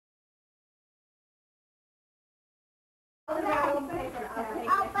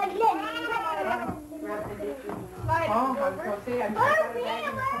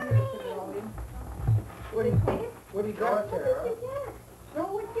What do you got there? Show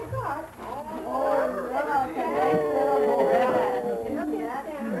what you got.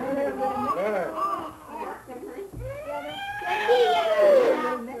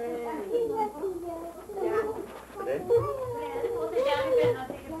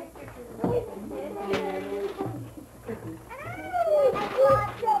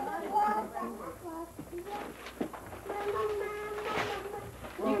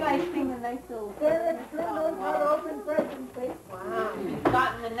 You guys sing a nice little... Sarah knows how to open presents. Wow.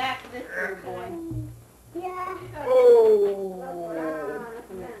 Got in the neck this year, boy. Yeah. Oh!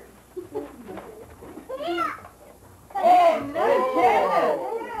 Oh, no!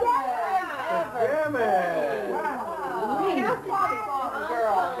 Damn it!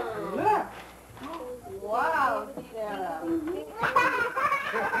 Girl. Wow, Sarah.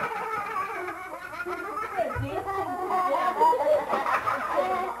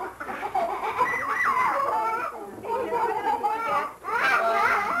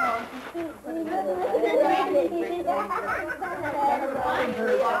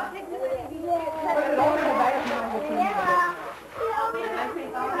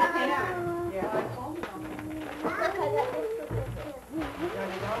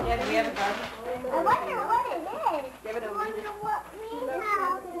 Yeah, do we have a garbage? I wonder what it is. Give it I over. wonder what we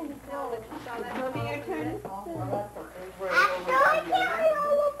have. It'll be your turn. Actually, can't we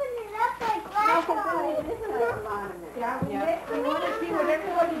all open it up like last time? Yeah, We want to see what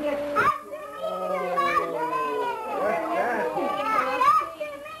everybody gets. What's that?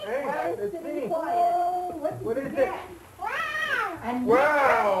 Hey, let's see. What is it? Wow!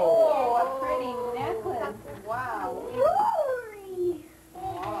 Wow! Oh, a pretty necklace. Wow. Jewelry!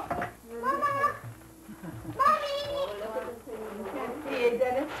 Mama! Mommy! See it,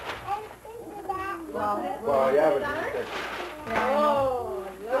 Dennis? And into that. Well, yeah, but Oh,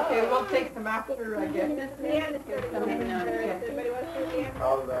 Okay, we'll take some after, I guess.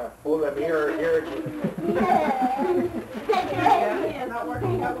 I'll pull the mirror here. Yeah, not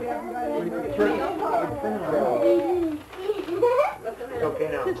working out, we haven't got any. It's okay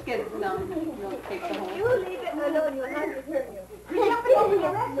now. Just get it done. You'll take the whole. You leave it alone, you'll have to hurt you.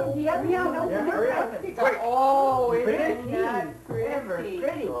 Yeah, hurry up. Quick. Oh, isn't Finish. that pretty?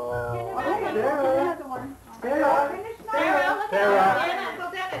 Pretty. Oh, Another one. Sarah. Sarah.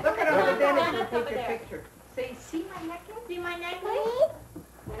 Look at Uncle Dennis and take your picture. Say, see my necklace? See my necklace?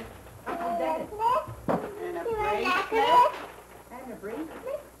 Uncle Dennis. And a See my bracelet. necklace? And a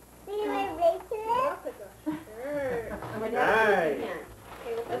bracelet. See my bracelet? Nice.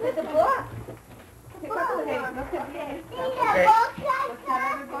 Look at the book. Look at this. See the Okay. book?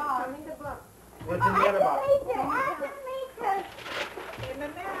 What's in the other box?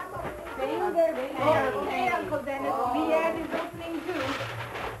 Okay, Uncle Dennis, Leanne is opening too.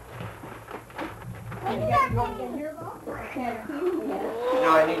 You got to go in your box? No,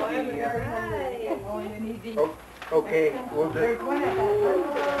 I need the, Oh, you need the... okay, we'll There's just, one of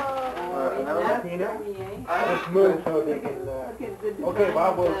another peanut. Just move so they can, okay,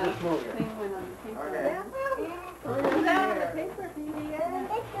 Bob, we'll just move here. Okay. Who's that on the paper, Leanne?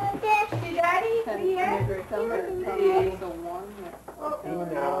 See, Daddy? See now, you're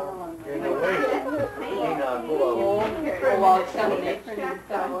in the way. See now, go on. Well, it's something different and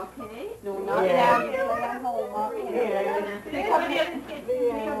stuff. No, not Yeah. that.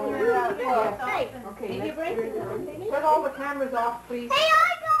 Okay, put all the cameras off, please. Hey,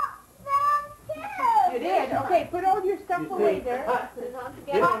 I got some too! You did? Okay, put all your stuff You away see, there.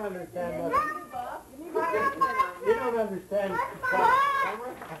 you don't understand nothing. You don't understand.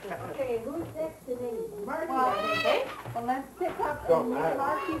 Okay, who's next to me? Marty. Okay. Well, let's pick up. Don't matter.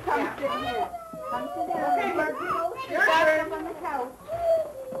 Marty, come sit here. Come sit down. Okay, Marty. Your turn on the couch.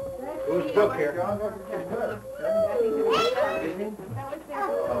 Who's took here?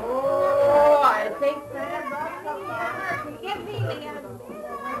 Oh, I think Santa brought something. Give me the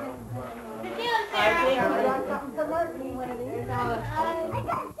I think we got something for Marty, one of these.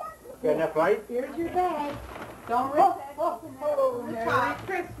 Got enough light? Here's your bag. Don't rip that. Oh, Merry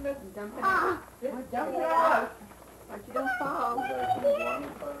Christmas. Dump it out. Just dump it out. But you don't fall.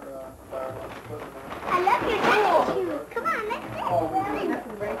 I love your tennis shoes. Come on, let's go.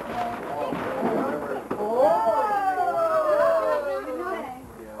 Nothing breaks no. Oh!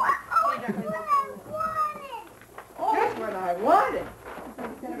 Just what I wanted.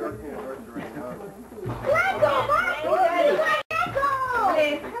 Lego, Marty! Lego!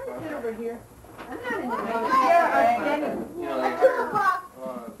 Hey, come sit over here. I'm not in the Oh, Here, Dennis. a toolbox.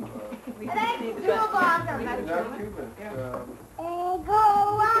 We An can see extra the toolbox.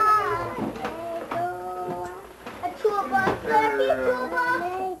 A toolbox.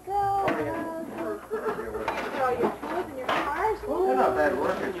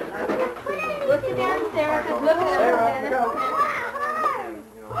 Sarah, just look at her. Sarah, go.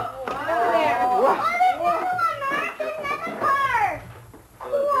 What?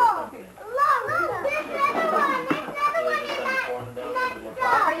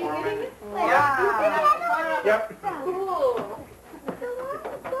 Are you getting it? Yep. Cool.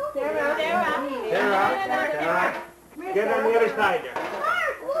 Sarah. Sarah. Get on the other side there.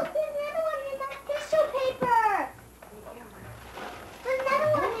 Mark, look, there's another one in that tissue paper. There's another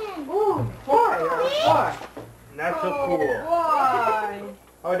one in. Ooh, boy. Not so cool. Boy.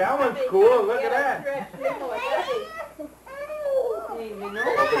 Oh, that one's cool. Look at that.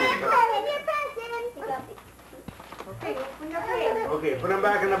 Okay, put them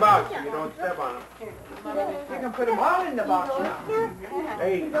back in the box so you don't step on them. You can put them all in the box now.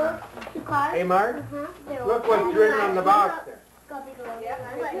 Hey, hey Mark, look what's written on the box there.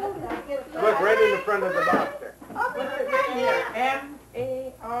 Look right in the front of the box there. What's it written here?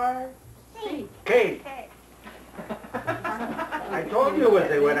 M-A-R-C. K. I told you it was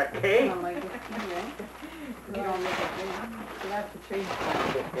with a K. You don't make it big. You have to change it.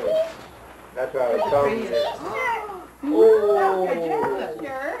 That's what I was telling you. Oh,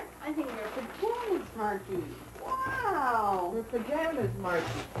 Sure. I think they're pajamas, Marky. wow. Your pajamas, Marky.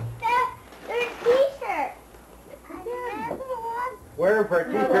 There's t-shirts. Wear them for a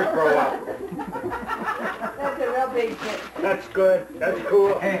t-shirt for a while. That's a real big thing. That's good. That's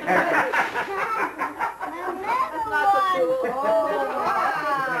cool. That's not so cool. Oh,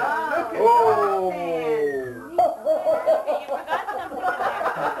 wow. Oh.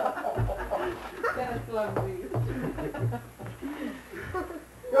 That's lovely.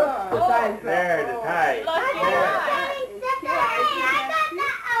 There, the tie.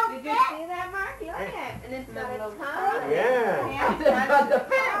 Did you see that, Marky? Look at it. And it's got a tongue. Yeah. It's got the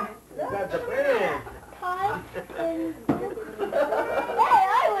pen. You got the pen. Hey, I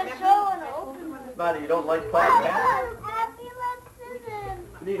was showing open. Buddy, you don't like cotton pants? Happy Lexus and...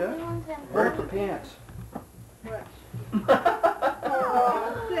 Nita, where's the pants?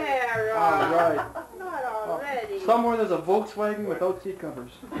 Oh, Sarah. All right. Not already. Somewhere there's a Volkswagen without seat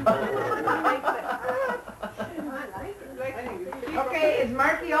covers. Okay, is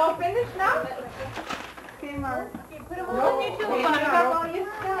Marky all finished now? Okay, Mark. Put them No, all in your okay, shoebox. now. All your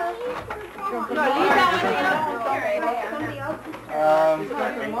stuff. No, No, leave that one here. Somebody else. Put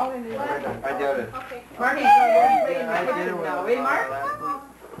them all in his bag. I doubt it. Okay. Marky's going to go and play in the kitchen now, eh, Mark?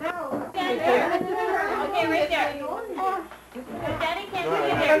 Stand there. Okay, right there. Daddy can't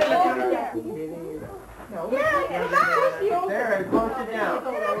take it there. No. Sarah, close it down.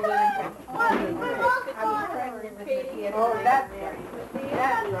 Oh, that's right.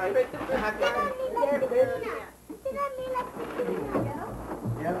 That's right.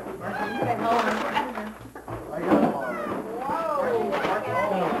 Yep. I got them all.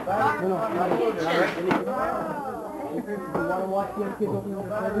 If you want to watch the kids open the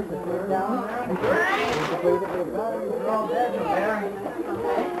presents and put it down, they're all dead in there.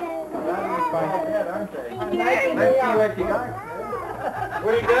 Batteries by dead, aren't they? Let's see what you got.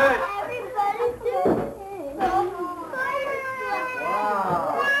 What do you got? Everybody's doing it.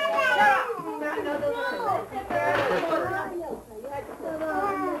 Wow.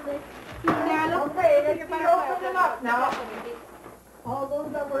 Okay, let's open them up now. All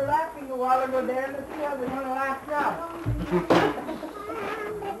those that were laughing a while ago there, let's see how they're going to laugh now.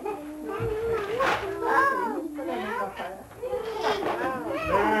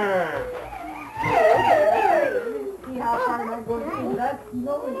 There. See how far am I going to see that?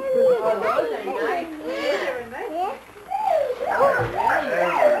 No, Oh, those are nice.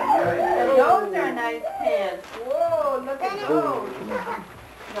 Those are nice pants. whoa, look at those.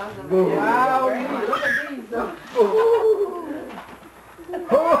 Boom. Wow, look at these.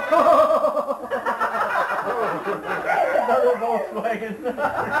 Another Volkswagen. I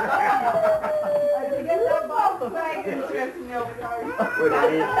can get that Volkswagen stressing me over there. What do you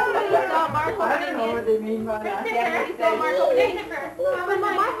mean? Mark, I don't know what they mean by that. Christopher, Mark, open it first. How about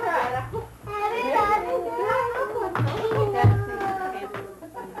my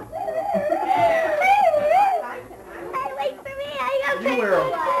You wear them.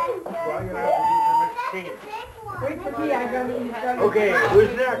 Well, I'm gonna have to do some exchange. Wait for me, I'm going to use that. Okay,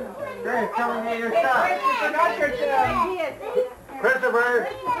 who's next? Great, tell me your stuff. Forgot your Christopher.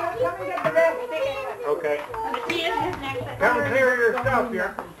 Come and get the rest. Okay. She is next. Come clear your stuff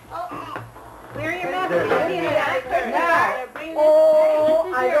here. Clear your mess. Now,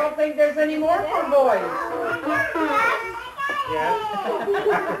 oh, I don't think there's any more for boys. Yes.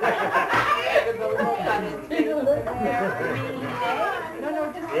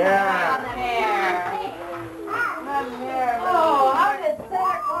 No, just Yeah. Oh, how did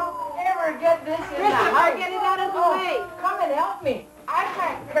Zach ever get get this in the house. Get it out of the way. Come and help me. I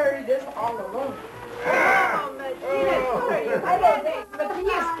can't carry this all alone. Oh, Matthias, I don't think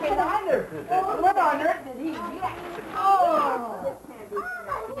Matthias can either. What on earth did he get? Oh.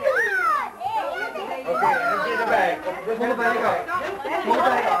 Okay, empty the bag. Pull the bag out. Pull the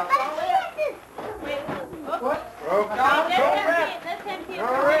bag off. What? Oh, Let's empty it.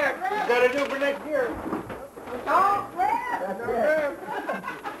 all right. You gotta do for next year. Don't rip. That's it.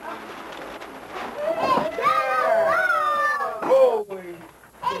 Holy.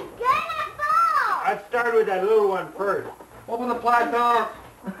 I'd start with that little one first. Open the plateau.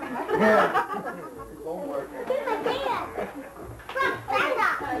 Yeah. Don't work.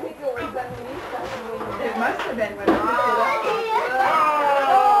 It must have been when I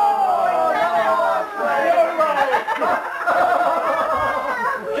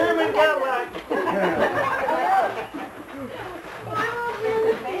German Cadillac.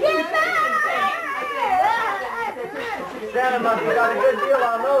 Santa must have got a good deal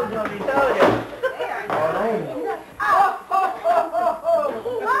on those, let me tell you.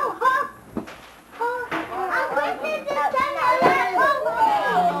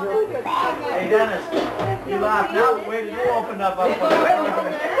 Hey Dennis, you laughed now, wait till you open up. Oh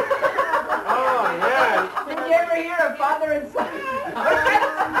yeah. Did you ever hear of father and son? Did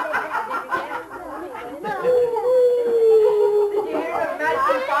you hear of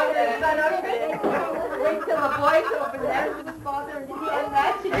matching father and son outfit? Wait till the boys open theirs with his father and he and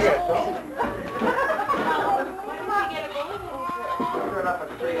matching. Turn up a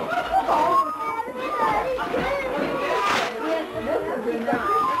trio.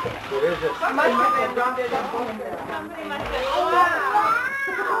 What is it? Somebody must have dropped it up on there. Somebody must have.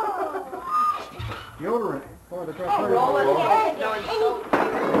 Deodorant. Oh, the Roll it.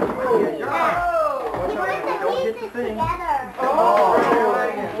 Don't hit the thing. Oh, what are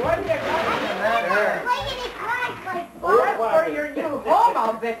you There. for your new home,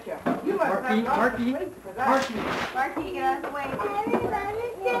 I'll bet you. You must have Marky, for that. Marky, get out of the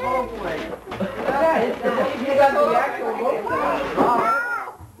way. You got the actual home.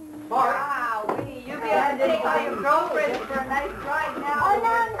 Wow, Winnie, you'll be able to take all your girlfriends for a nice ride now.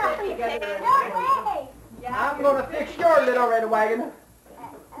 I'm gonna fix your little red wagon.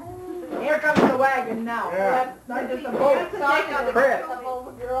 Here comes the wagon now. Yeah. That's not just a boat. Chris.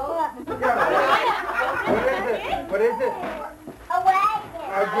 What is it?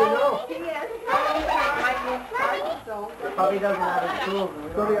 How'd you know? Probably doesn't have his tools.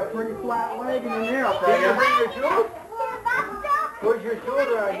 It's gonna be a pretty flat wagon in there. Did you bring your tools? Where's your tools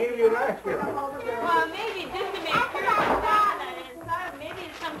that I gave you last year? Well, maybe just to make sure it's not on the inside. Maybe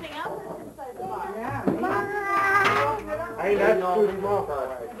it's something else that's inside the box. Hey, that's too small for a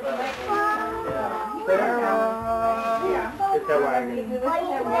wagon. Sarah. It's a wagon. You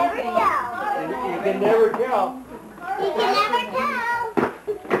can never tell.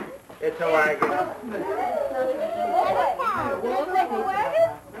 It's a wagon. No.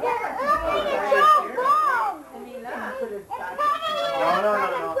 I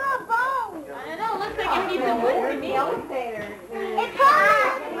don't know, looks like it needs a wood to me.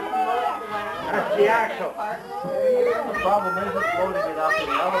 That's the axle. The problem is it's loading it up in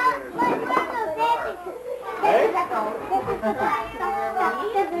the elevator. Hey?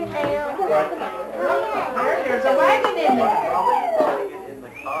 There's a wagon in there. In the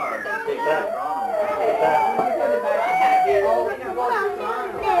car. Take that. Take that.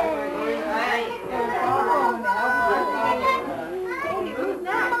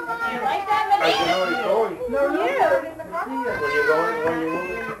 I can know he's going. No, When you're going, when you're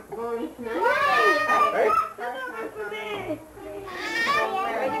moving. Hey?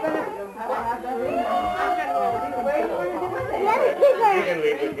 You can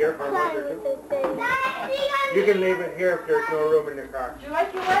leave it here for a minute or two. You can leave it here if there's no room in the car. Do you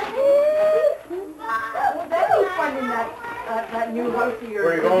like your wagon? Well, that'd be fun in that new house of yours.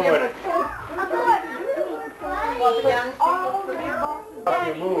 Where are you going with it? Up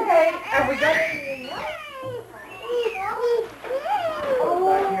you move. Okay, and we got...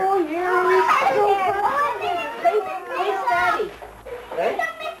 Oh, yeah. Hey, Daddy. Hey?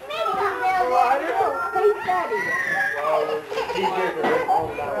 Hey, Daddy. Well, it's easier to bring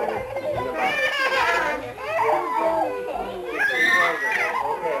home that way. In the back.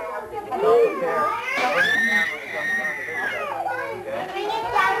 Okay. Go there.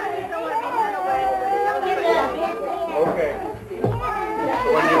 Okay.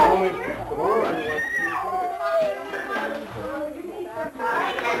 When you're home tomorrow,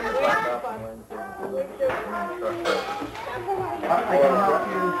 I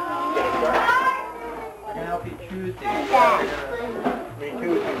can help you Tuesday. Me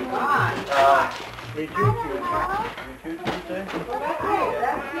too. Me too, Cutie. Me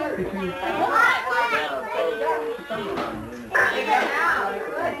too, Cutie.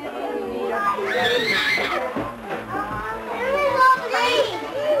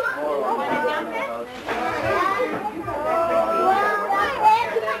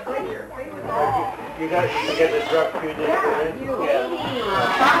 You got to get the drug Cutie. Yeah.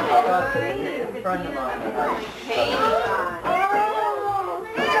 In front of mine.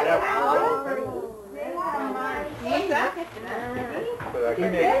 But I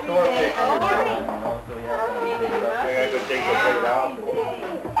can make store pick. I gotta go take it out.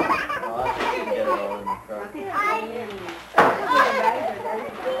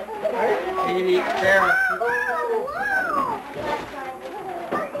 Katie, Sarah.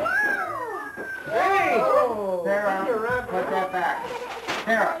 Hey! Sarah, put that back.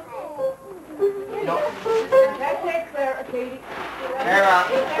 Sarah. No. That's it, Sarah, Katie. Sarah,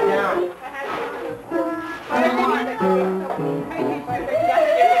 down.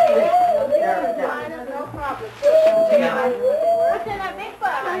 No problem. What's in that big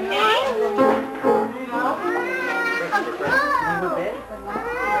box?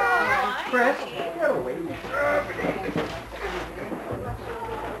 Chris, get away.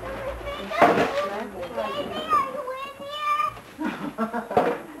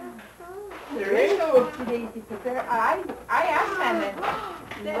 There is no Daisy, because I asked them that.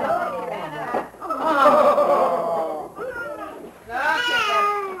 Oh.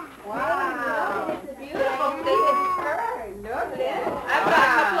 Wow. It's beautiful. Look at it. I've got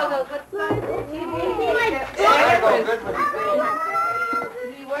a couple of those. What size TV?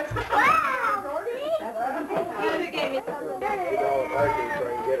 He was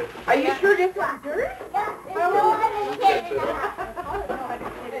Are you sure this was dirt?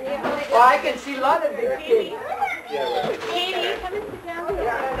 Well, I can see a lot of big kids. Katie, come and sit down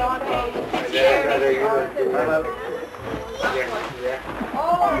here.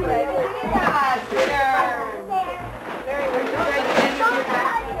 Oh, look at that.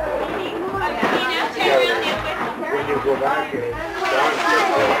 When you go back,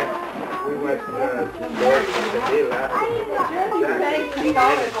 we went to the day last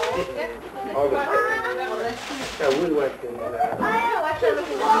all the time. Yeah, we went to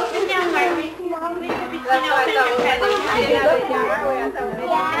Sit down, Harvey. It's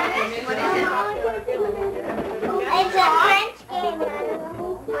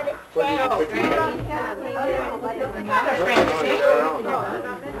a French game.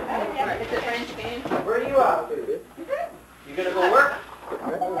 It's a French game. Where are you at? You gonna go work?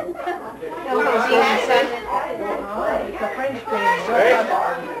 It's a French game.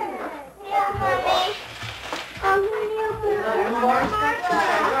 I'm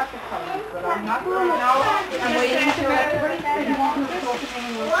waiting to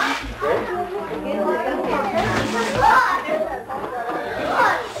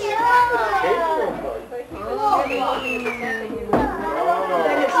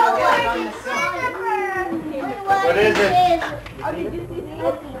What is it?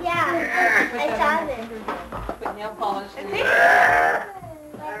 Yeah, I saw this. Put nail polish in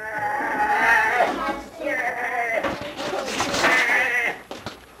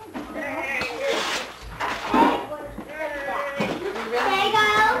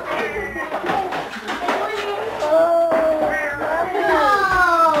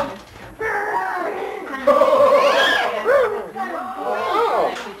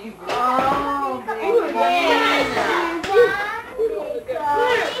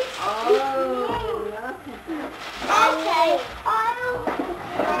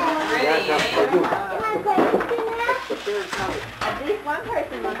At least one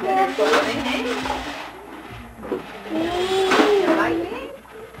person wants to do something.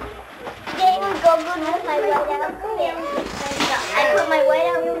 Go good with my white outfit. I put my white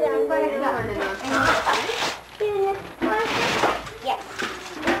outfit on. Yes.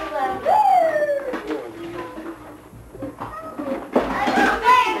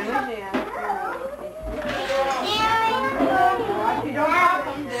 You don't have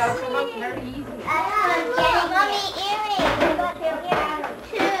them, they'll come up very easy. Mommy, earrings.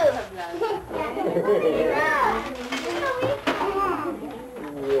 Two.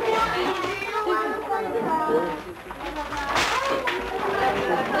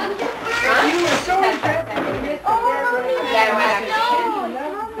 You were so impressed.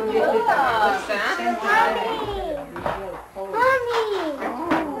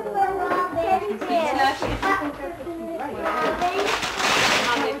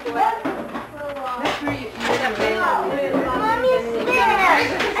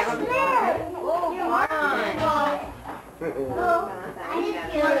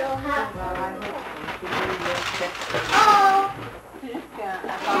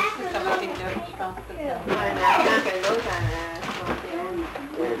 Oh,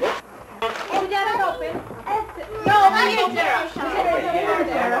 Dad, it's open. No, Here,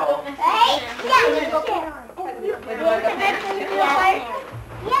 Sarah. Hey,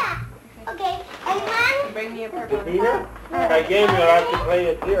 yeah. Okay, and then Bring me a purple. Peter, that game you'll have to play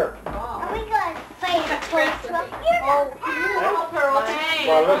it here. are we going to play it close up here?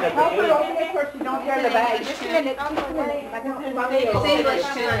 Well, look at the Help her game. open it so she don't tear the bag. Just a minute. It's English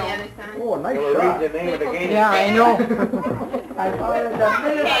too on the other side. Oh, nice shot. Read the name of the game. Yeah, I know. I thought it was a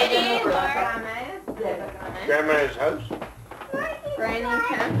Katie, minute. Grandma's house. Granny, Mom.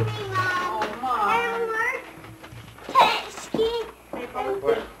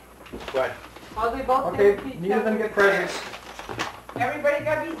 What? Well, we both Okay, get neither of them get presents. Everybody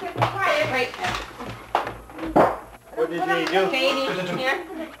gotta be sitting quiet. Wait. What did he do? Katie, here.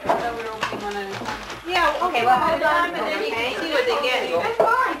 Yeah, okay, well, hold on, but then you can see what they get. That's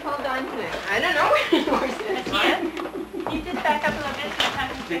fine, hold on to it. I don't know where yours is. You just back up a little bit.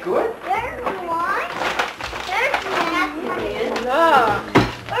 Is it good? There's one. There's one. Look.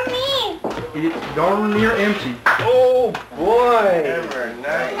 For me. It's darn near empty. Oh, boy. Ever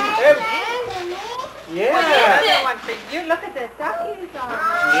nice. Yeah. One for you. Look at the duckies on.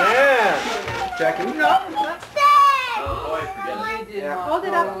 Yeah. Jackie? Hold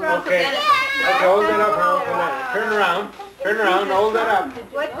it up for us Okay. again. Okay, hold it up. Turn around. Turn around. Hold it up.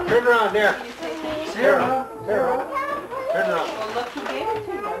 Turn around there. Sarah. Sarah. Turn around. Well, look, he gave it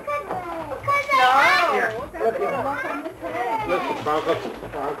to you. Here. Look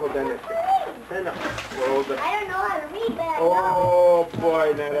at Uncle Dennis. Stand up. Hold it. I don't know how to read that. Oh, boy,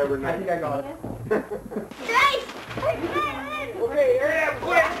 not ever I nice. think I got it. Nice. Okay, hurry up,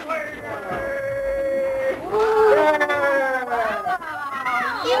 quick.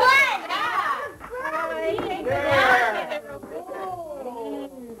 You won.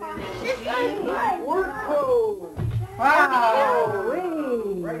 This one's good. Work code. Wow.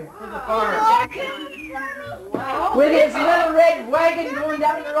 Wow. With his little red wagon going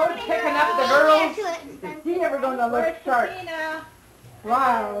down the road picking up the girls. Is he ever gonna look sharp? Tina.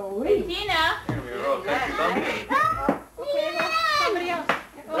 Wow. Tina. Somebody else.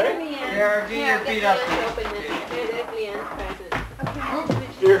 Ready? Sarah, get your feet up. Open this. Here's Leanne's present.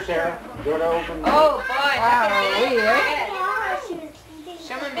 Here, Sarah. Go to open. Oh, boy. Wow.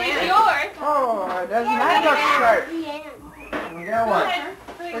 Show me man. Yours. Oh, doesn't that look sharp? We got one.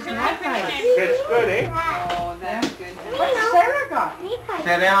 Isn't that nice? It's good, eh? Oh, that's good. What's Sarah got?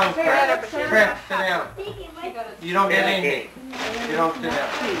 Sit down, Sarah, Fred. Fred, sit down. You don't get anything. You don't sit down.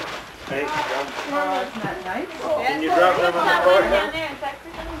 Thanks, John. Oh, isn't that nice? Can you drop them on the floor here?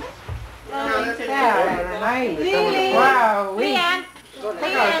 Yeah, nice. Wow. Leanne.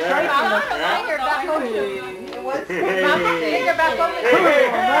 Finger back over. Finger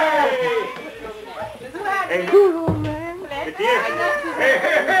back over. Hey, it's here. Hey,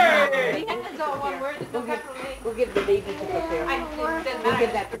 hey, hey. Go get the baby to prepare. Go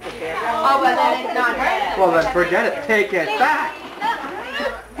get that to prepare. Oh, well, then it's not her. Well, then forget it. Take it back.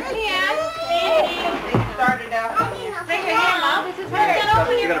 Started out. Bring your hand, Mom. This is hers. Then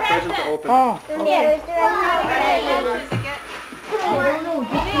open You your got a present to present. open. Oh. Yes.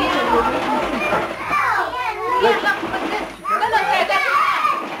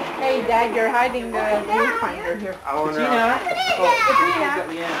 Hey, Dad, you're hiding the viewfinder here. I want to. Tina.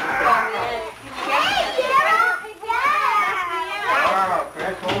 Wow,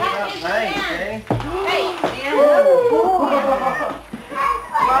 Chris, hold it up. Nice, eh? Hey,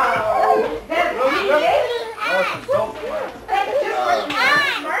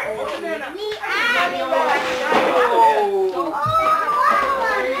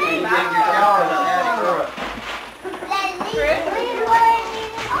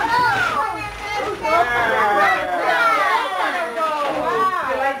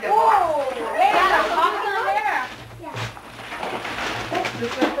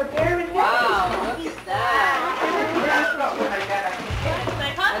 wow, look at that. My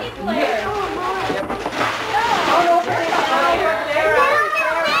hockey player.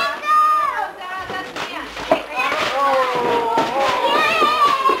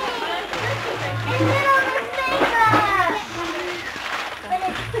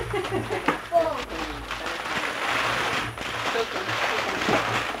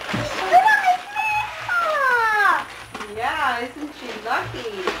 Yeah, isn't she lucky?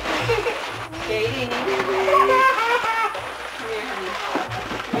 Katie. Come here,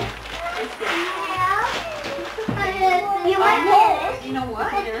 honey. You want this? You know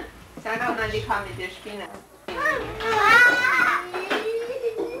what? Yeah. Saka mandi kami dishpina.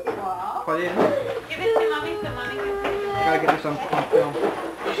 Wow. Put it in. Give it to mommy so mommy can see. I gotta get this on film.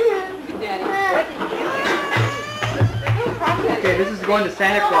 Daddy. Okay, this is going to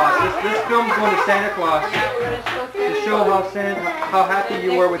Santa Claus. This film's going to Santa Claus to show how happy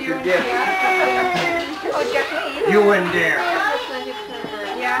you were with your gift. You wouldn't dare.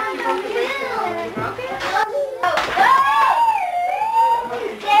 Yeah, she broke the bracelet. Okay.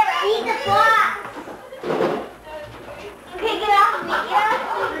 Sarah, eat the box. Okay, get off me. Get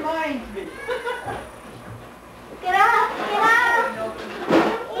off. Reminds me. Get off. Get off.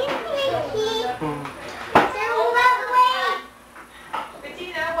 Eat me, Sarah, move out of the way.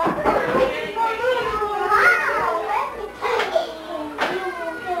 Bettina, what? Wow, let me touch it. You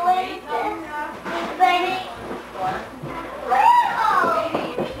can wait this. Baby.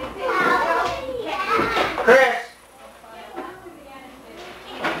 Chris!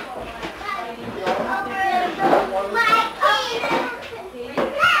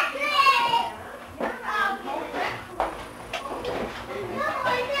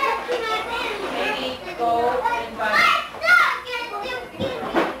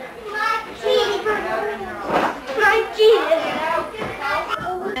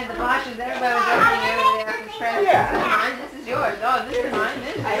 The boxes, everybody was opening everything after scratch. Yeah. This is mine, this is yours. Oh, this is mine,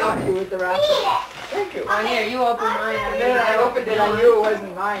 this is I helped yours. you with the wrapper. Thank you. Oh, here, you open mine. And then I opened it, I knew it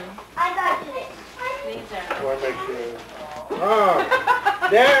wasn't mine. I got you. These are. I want to make sure. Oh,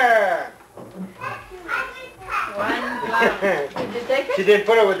 there! One blouse. Did you take it? She did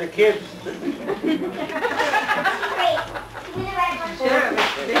put it with the kids. Great. Give me the right one. Sure.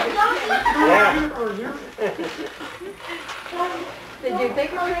 Yeah. Did you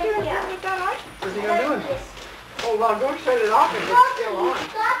take my picture? Yeah. Is that on? What's he gonna do? Oh, well, don't shut it off if it's still on.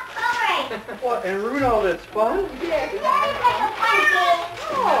 Stop coloring. What, and ruin all this fun? It's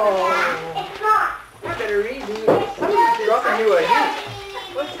not. I better read these. Somebody's dropping you a hint.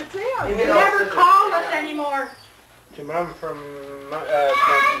 What's it say on You it? You know, never it's- call us anymore. To mom from North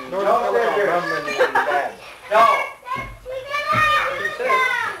Carolina, mom and dad. No.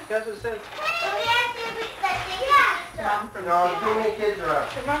 That's what it says. No, too many kids around.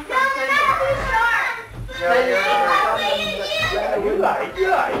 Come on, come on. You like.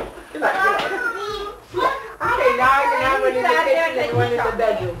 Okay, now I can have one in the kitchen and one in the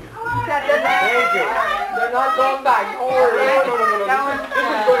bedroom. Thank you. They're not going back. Don't worry. No. This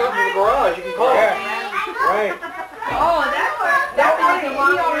is going up to the garage. You can call it. Right. Oh, that works. That one, he you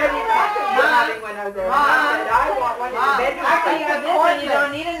want already talked about it when I was there. I said, I want one in the Mom, bedroom. after you have this one, you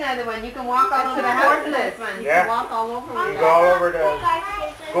don't need another one. You can walk all over the house with this one. You Yeah. can walk all over You with go all over the,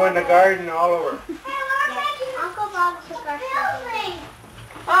 go in the garden all over. Uncle Bob took our shopping.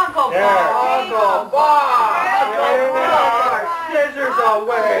 Uncle There. Uncle Bob! Scissors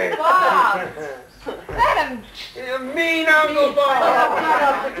away. Bob. Let him. You mean Uncle Bob. Not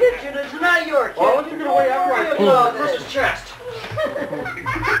up the kitchen, it's not your kitchen. Why would you get away after I pull out Chris's chest?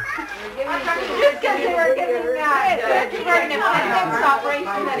 Just because they were getting mad. You were an appendix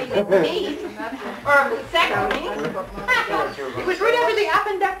operation that he didn't need. Or a vasectomy. It was right after the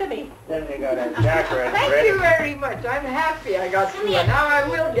appendectomy. Then they got a jackrabbit Thank ready. you very much. I'm happy I got through it. Now I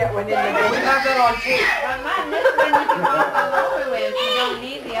will get one in the bedroom. Have that on tape. But mine, this one you can walk all over with. You don't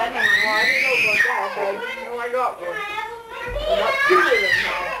need the other one. Well, I didn't know about that, but I know I got one. I got two of them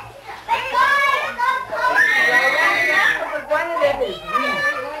now. But one of them is weak.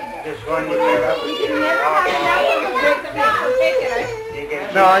 Just one you get up and You get can it never off. have enough of them. Break them down. Take it. You can,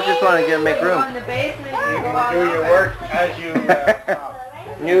 No, I just want to make Go room. in the basement. you You go can all do your over. work as you,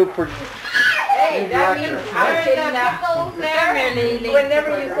 Hey, that means I can,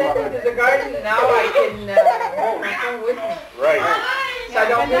 whenever you send me to the garden, now I can, hold my phone with me. right. So I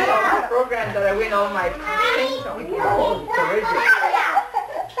don't miss all my programs that I win all my things on.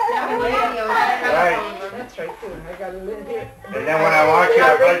 Right. That's right too, I got a little here. And then when I want you, I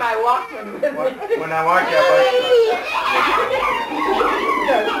I bring bust, my Walkman with me. when I want you, I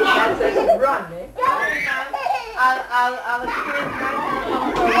That says run, eh? I'll experience my phone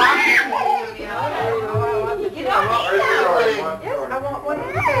for a walk. You don't need that one. Yes, I want one in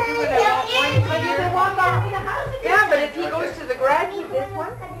the bedroom and I want one in here. Yeah, but if he goes to the garage with this one,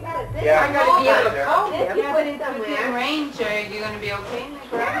 I Yeah. gotta be able to call If him. you put it within range, are you gonna be okay in the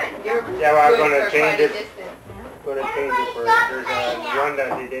garage? You're Yeah, well, I'm good gonna for change quite a it. distance. Gonna change it for, there's one that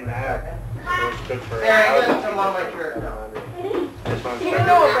they didn't have. It was good for. There, I got some on my shirt. This one's You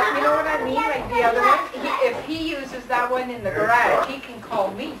know, but you know what I mean, like the other one? If he uses that one in the garage, he can call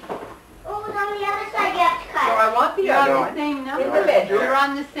me. Oh, it's on the other side, you have to So cut. I want the You're other on one. the same number. In the bedroom. You're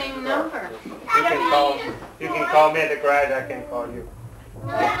on the same number. You can call me at the garage, I can call you. No,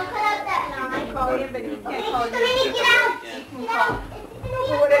 don't cut out that I line. call him, but he can't call you. Somebody get out. He can call. No,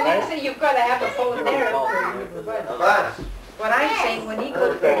 but what I mean, so you've gotta have a phone there. Bus. What I'm saying, when he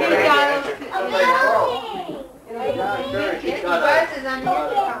goes to Give the Donald. Buzz is on the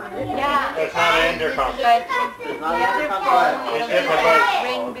intercom. Yeah. It's not an intercom. But It's not the an other intercom. phone, It's it'll different buzz.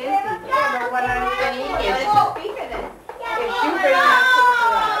 ring busy. Yeah, but what I'm saying What is, is the speaker then? if you bring that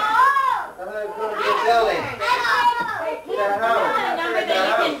I'm going to get Billy. The number that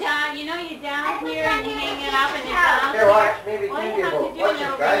you can dial, you know you down here and you hang it up and it's down Here, watch. Maybe All you two have to people. do Watch is it,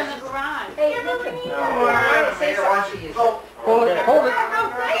 it'll be in guys. the garage. Hey, listen. No. I want to say something. Hold it, hold it.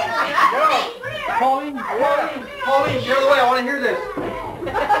 Pauline, Pauline, get away, I want to hear this.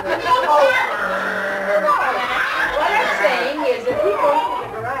 What I'm saying is, if he goes to the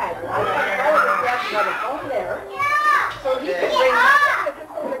garage, I can tell him he has got a phone there, so he can bring it to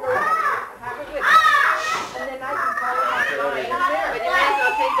the garage, have it with him, and then I can call him online there. But you might as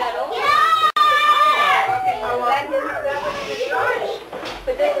well take that over. That would be the charge.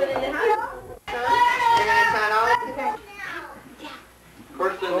 Put this one in the house. You're gonna sign all this?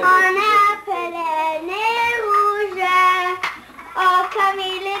 First in On appelait les rouges, oh comme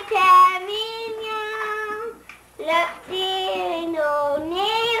il était mignon, le petit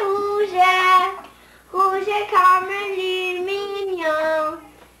nez rouge, rouge comme le mignon,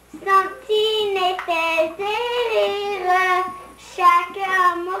 son petit nez faisait rire, chacun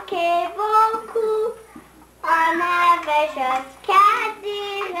moquait beaucoup, on avait juste qu'à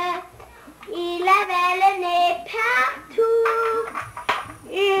dire, il avait le nez partout.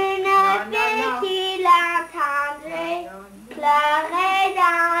 Une fille qui l'entendrait pleurer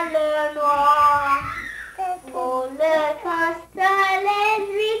dans le noir. Pour le consoler,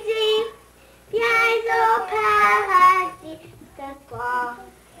 lui dit, viens au paradis ce soir.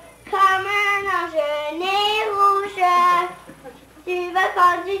 Comme un ange nez rouge, tu vas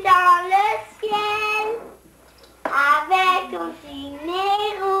conduire dans le ciel. Avec ton petit nez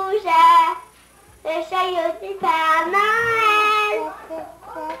rouge, le chariot du Père Noël.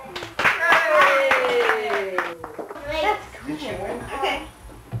 Hey! Okay.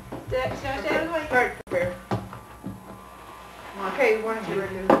 Start there. Okay, 1,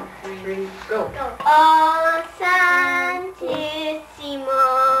 2, 3, go. Oh Santissimo,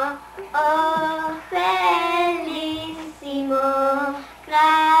 oh Felicissimo,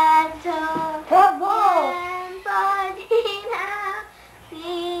 grato, Bravo!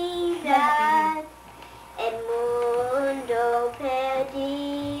 vida, el mundo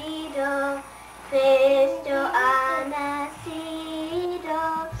perdido, Cristo ha nacido.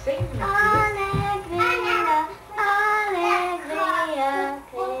 Sing. Alegría, alegría,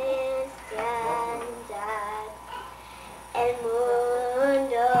 cristiandad. El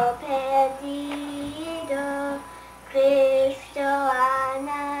mundo perdido, Cristo ha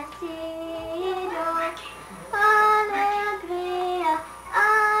nacido. Alegría,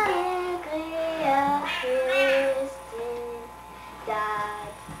 alegría,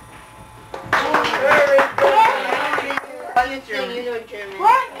 cristiandad. Very good. What you sing, you know German.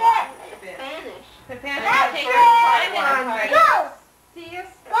 Work it! Spanish. That's Take it! your time. Go! See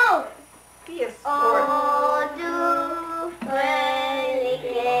us? Go! See us. Oh, du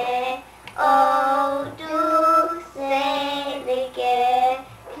fröhliche, oh, du selige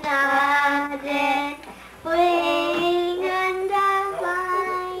Gnade, bringender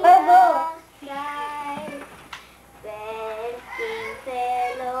Weihnachtsgeist, welchen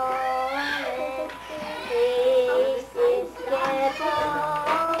verloren, Christ ist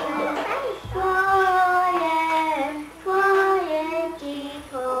geboren, freuen, freuen die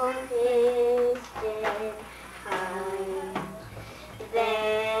von Christen heim.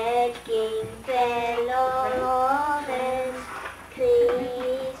 Welt ging verloren,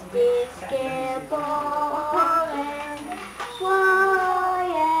 Christ ist geboren,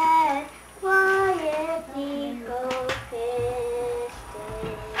 freuen, freuen die von Christen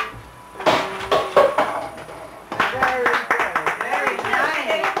Very good. Very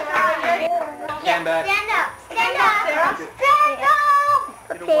nice. Stand back. Stand up, stand up, stand up!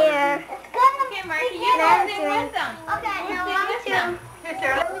 Here. Okay, Marky, you go sing with them. Okay, now Sing with 1, 2. them. Here,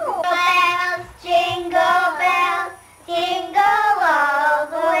 Sarah. Bells, jingle all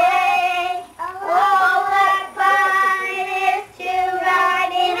the way. Oh, what fun it is to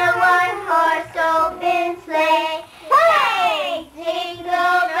ride in a one-horse open sleigh. Hey!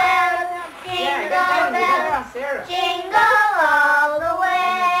 Jingle bells, Sarah. jingle all the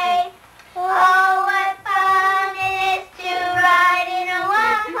way. Oh, what fun it is to ride in a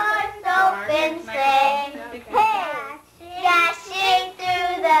one-horse open sleigh. Hey! Dashing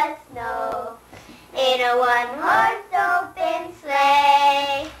through the snow in a one-horse open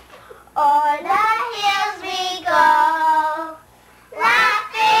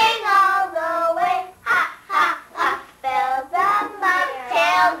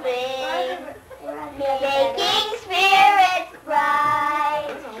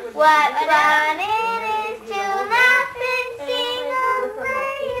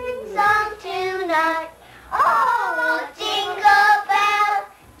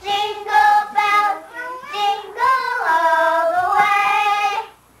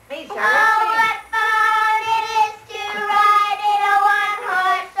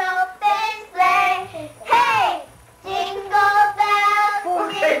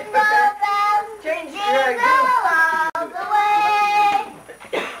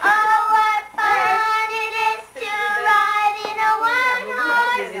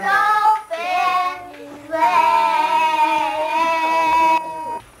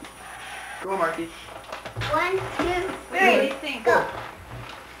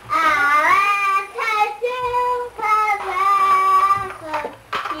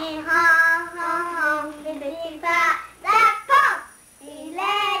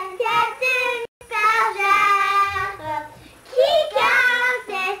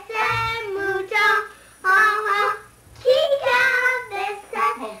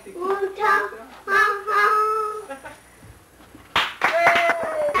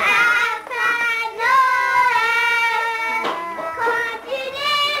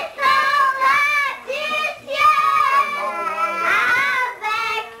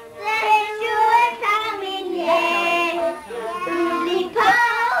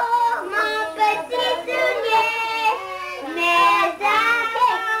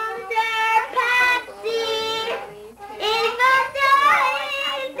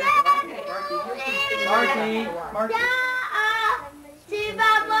Marky. Marky. Tu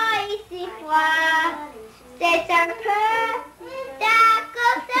vas voir ici froid. C'est un peu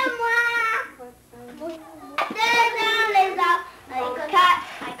d'accord de moi. Dans les arbres, I cut,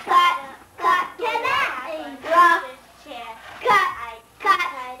 can I rock?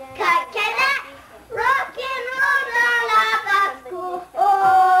 Cut, can I rock and roll all over school? Oh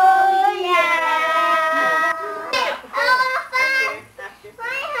yeah. Elephant,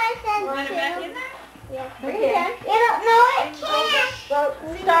 my husband too. Yes, you don't know it? Can't.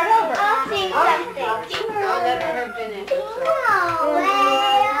 Start over. I'll sing something. I'll let her finish. No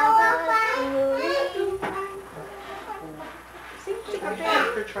way, elephant.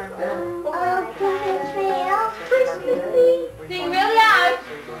 Sing real loud.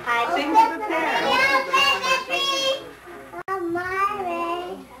 Sing to prepare. On my way.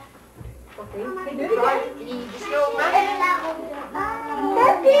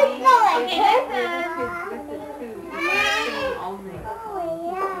 That is snowing.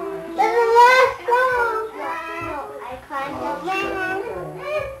 There's a last song. I climbed the mountain.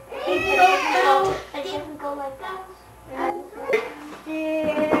 It's so slow. It doesn't go like that.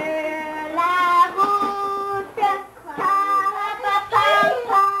 Sur la route,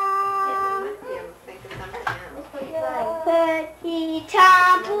 petit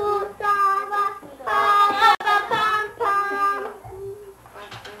tambour s'en va, pa-pa-pam-pam.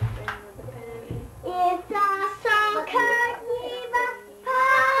 It's a song qui va,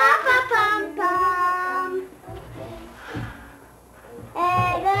 pa-pa-pam-pam.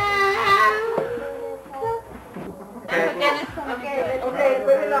 Okay,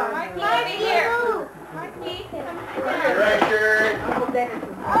 put it on. Marky, here. Marky, Right, Sherry. Uncle Dennis is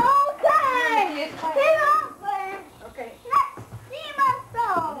okay, sit over. Okay. Let's sing a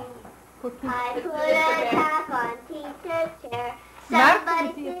song. I put a tap on teacher's chair. Somebody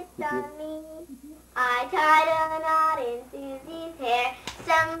sits on me. I tied a knot in Susie's hair.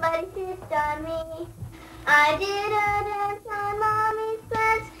 Somebody sits on me. I did a dance on mommy's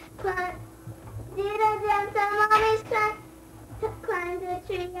fence. Did a dance on mommy's fence. Climbed a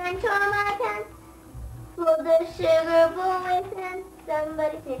tree and tore my pants. Pulled the sugar bowl within.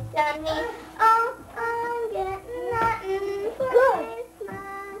 Somebody sits on me. Oh, I'm getting nothing for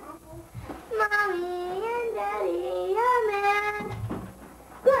Christmas. Mommy and Daddy are mad.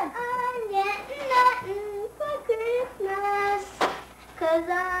 Good. I'm getting nothing for Christmas. 'Cause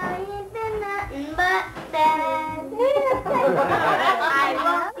I ain't been nothing but bad. I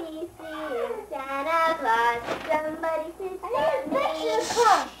won't be seeing Santa Claus. Somebody sits on me.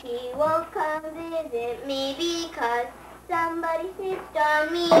 He won't come visit me because somebody sits on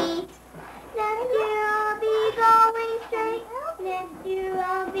me. Next year I'll be going straight. Next year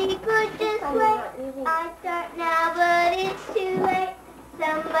I'll be good, just wait. I start now but it's too late.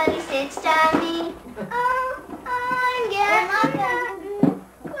 Somebody sits on me. Oh, I'm getting nothing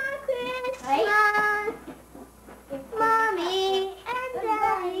for Christmas. Mommy and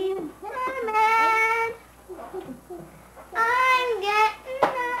Daddy are mad. I'm getting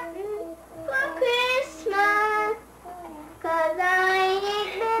nothing for Christmas. 'Cause I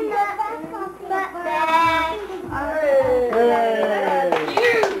ain't been nothing but bad.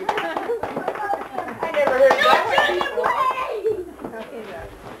 I never heard No, that. turn it away!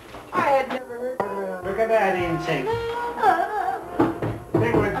 I had never heard. Look at that instinct.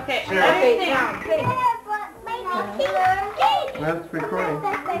 Sing with Okay, Sherry. Okay, now sing. That's recording.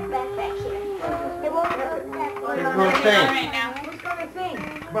 It won't go Who's going to sing? Right now. Who's gonna sing?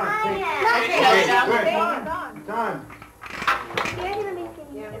 Come on, sing. Okay. Okay, It's good. Don. It's on. You're gonna be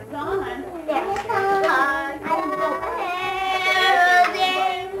singing. It's on. Yes.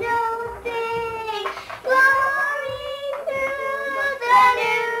 Heralding no sing, glory to the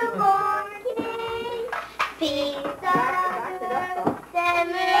newborn King. Peace on earth and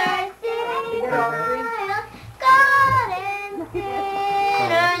mercy mild, God and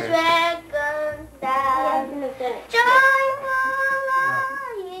sinners reconciled. Joyful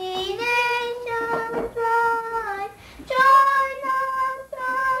all ye nations rise, join the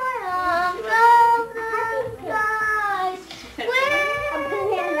triumph of the skies.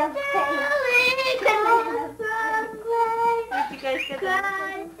 You guys get that?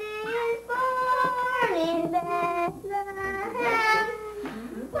 Christ is born in Bethlehem.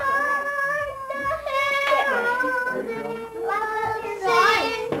 Hark the herald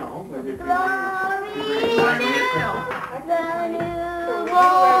sing, glory to the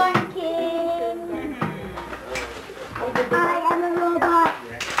newborn King. I am a robot.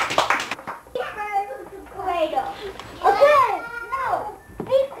 Cradle. Okay, no,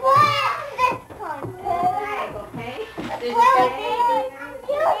 be quiet this time. Okay. Well,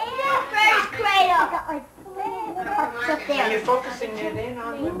 first cradle. focusing it in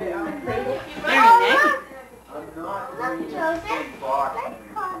on the cradle. Very nice. Look, Joseph. Let's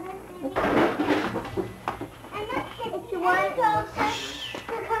call this baby. And look, if you want to go,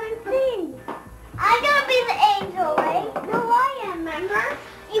 to come and sing. I'm gonna be the angel, right? No, I am, remember?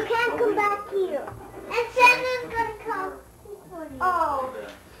 You can't come back here. And Santa's gonna come. Oh,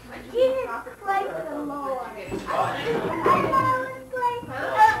 Jesus Christ the Lord. I thought it was like the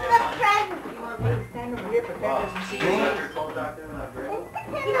present. Stand over here, but that doesn't seem Jesus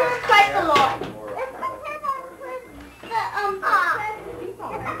Christ the Lord. Let's pretend I was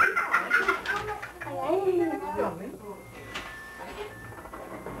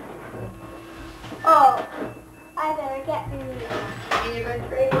Oh, I better get me. And you're going to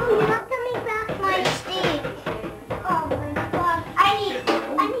trade. Oh, you're not coming back my stage. Oh my God. I need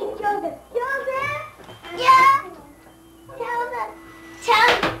Joseph. Joseph? Yeah? Tell the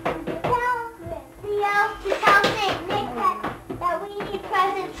elf to tell Saint Nick that we need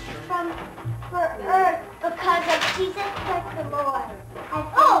presents for Earth because of Jesus Christ the Lord. I've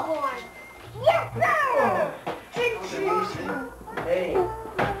been born. Yes, sir! Hey,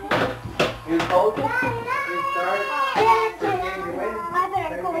 you told us? I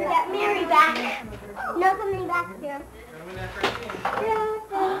better go and get Mary back. No coming back here.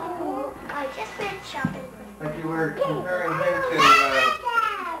 I just went shopping. But you were comparing him to,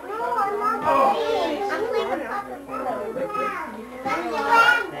 No, I'm not playing. I'm playing with Papa. That's the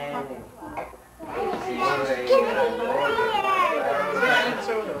one.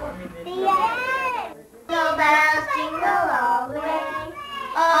 Jingle bells, jingle all the way.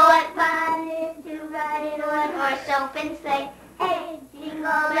 Oh, what fun it is to ride in a one-horse open sleigh. Hey,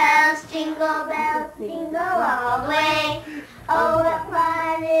 jingle bells, jingle all the way. Oh, what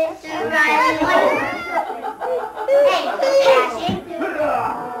fun it is to ride in a one-horse open sleigh. Hey, dashing through the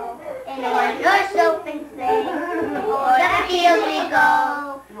snow in a one-horse open sleigh. O'er the fields we go,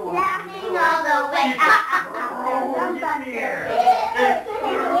 laughing all the way.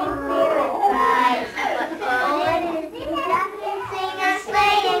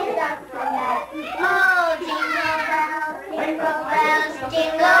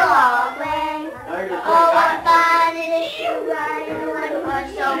 Jingle all the way. Oh, what fun it is to ride in a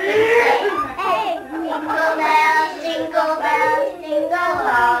one-horse open sleigh. Hey, jingle bells, jingle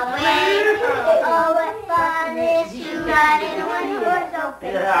all the way. Oh, what fun it is to ride in a one-horse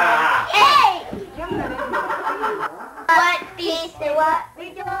open sleigh. Hey! What peace and what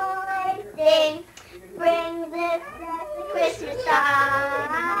rejoicing brings this Christmas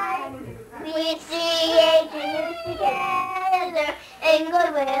time. We see ages together in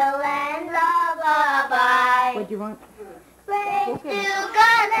goodwill and love abide. What do you want? Praise to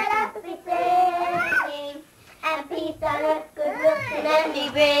God, let us be singing, and peace on earth, goodwill to men be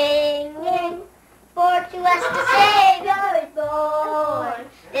bringing. For to us the Savior is born,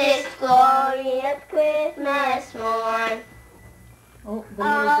 this glorious Christmas morn. Oh,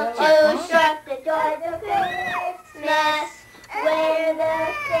 All to strike the joys of Christmas, where the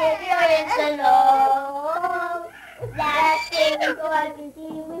Savior is alone. That Savior God can see we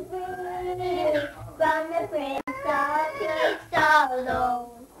free from the Prince of Peace alone.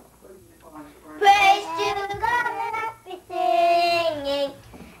 Praise to God, let us be singing,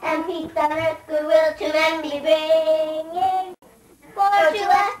 and peace on earth, goodwill to men be bringing. For to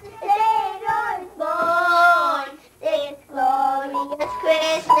us the Savior is born, this glorious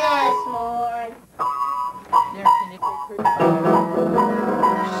Christmas morn. There, can you take her?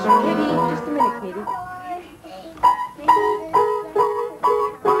 Katie, just a minute, Katie.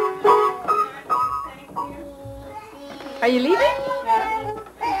 Are you leaving?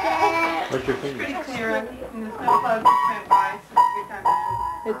 What's your finger? Pretty clear, and the snow clouds just went by, so it's a good time to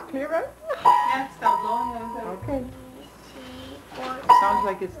It's clear out? yeah, it's still blowing and Okay. Sounds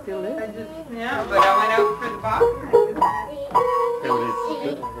like it still is. yeah, but I went out for the box.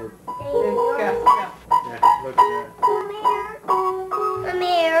 It's gust.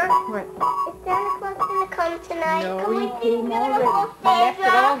 Amir, What? is Santa Claus gonna come tonight? No, Can we he see came the already. beautiful He left it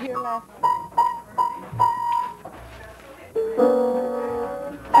all Santa? here last.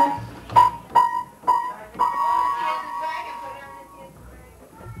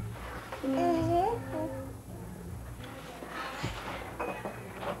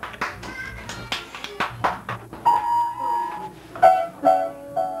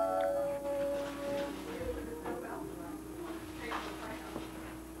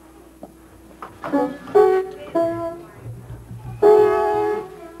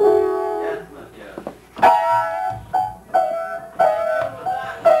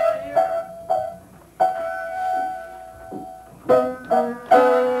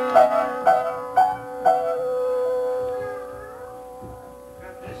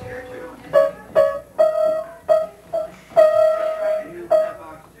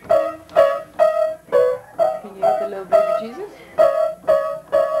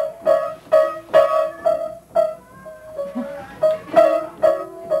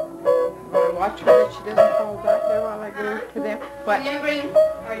 What? You didn't bring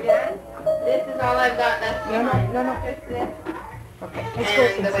our dad? This is all I've got left. No. Just this. Okay.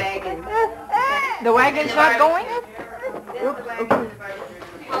 And the wagon. The wagon's not going? This is the wagon and the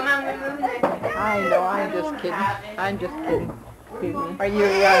barbecue. Oh, Mom, we're moving next. I know, I'm just kidding. I'm just kidding. Excuse me. Are you,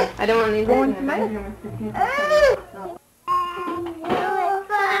 I don't want these going in there. tonight?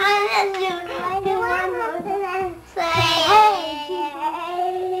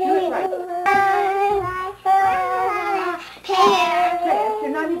 You're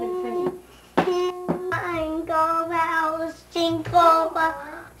not even singing. Jingle bells, jingle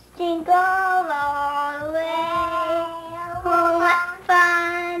bells, jingle all the way. Oh, what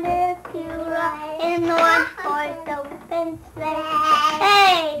fun it is to ride in one horse open sleigh.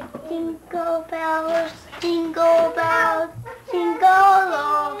 Hey, jingle bells, jingle all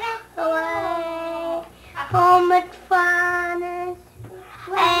the way. Oh, what fun it is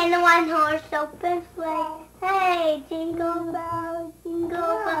in one horse open sleigh. Hey, jingle bells, jingle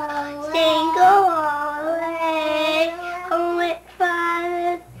all the way. Oh, what fun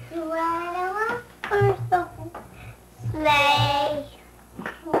it is to ride in one horse open sleigh.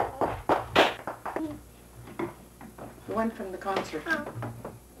 The one from the concert. Come,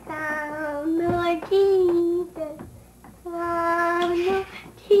 Lord Jesus, come, Lord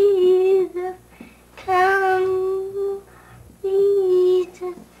Jesus, come,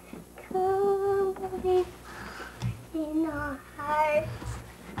 Jesus, come, Jesus, in our hearts.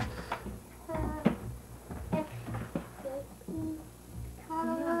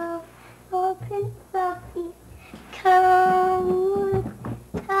 Come, Lord Prince of Peace, come, Lord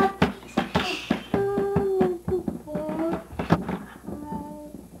Peace, come, before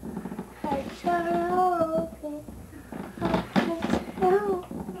hearts are open, hearts are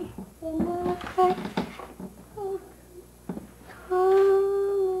open, in our hearts open,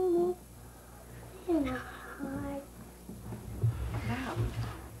 come, in our hearts.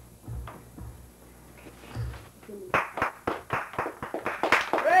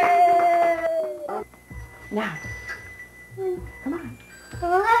 Now, come on.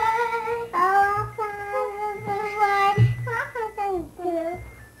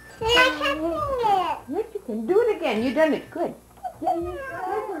 See, I can't sing it. Yes, you can do it again. You done it good.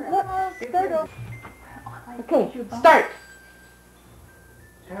 Okay, start.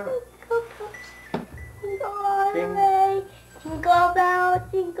 Jingle bell,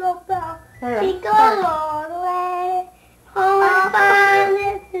 jingle bell, Sarah, jingle start. all the way. Oh, what fun it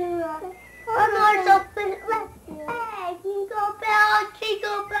is to ride one horse open sleigh. Hey, jingle bell,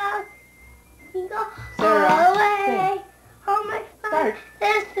 jingle bell, jingle Sarah, all the way. How much fun Start. it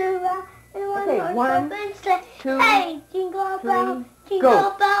is to ride in one Okay, horse 1, open sleigh. 2, Hey, jingle bell, 3, jingle go.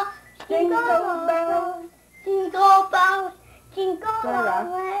 bell, jingle Jingle bells, jingle bells, jingle all Sarah.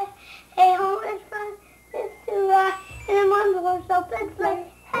 the way. Hey, how much fun it is to ride in one horse open sleigh.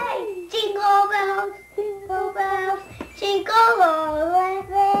 Hey, jingle bells, jingle bells, jingle all the way.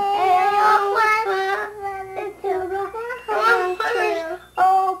 Hey, how much fun it is to ride in one horse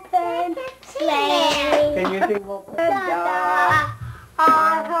open sleigh. Can you sing more? Da-da,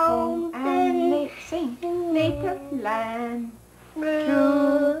 our home And city, sing. Native land. blue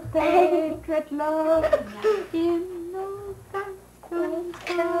True sacred love. In no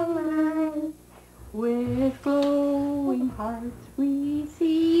land. With glowing hearts we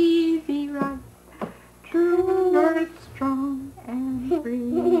see thee rise. True north strong and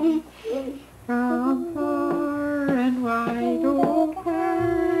free. From far and wide, O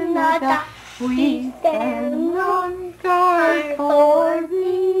Canada, we stand on guard for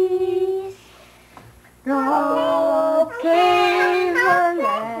thee. God save our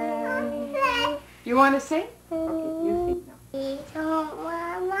land. You want to sing? Okay, you sing now. We don't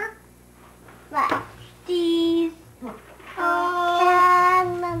wanna let these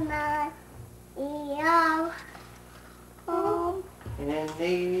Canada be our home In a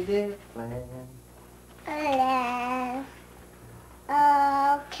native land. land.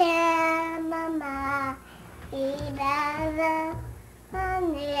 Oh, Canada, be better than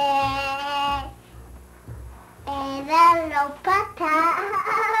it. And a lopata.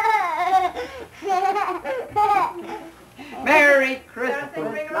 Merry Christmas,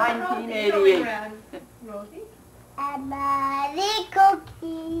 1988. A Marie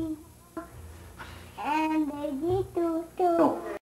cookie and a little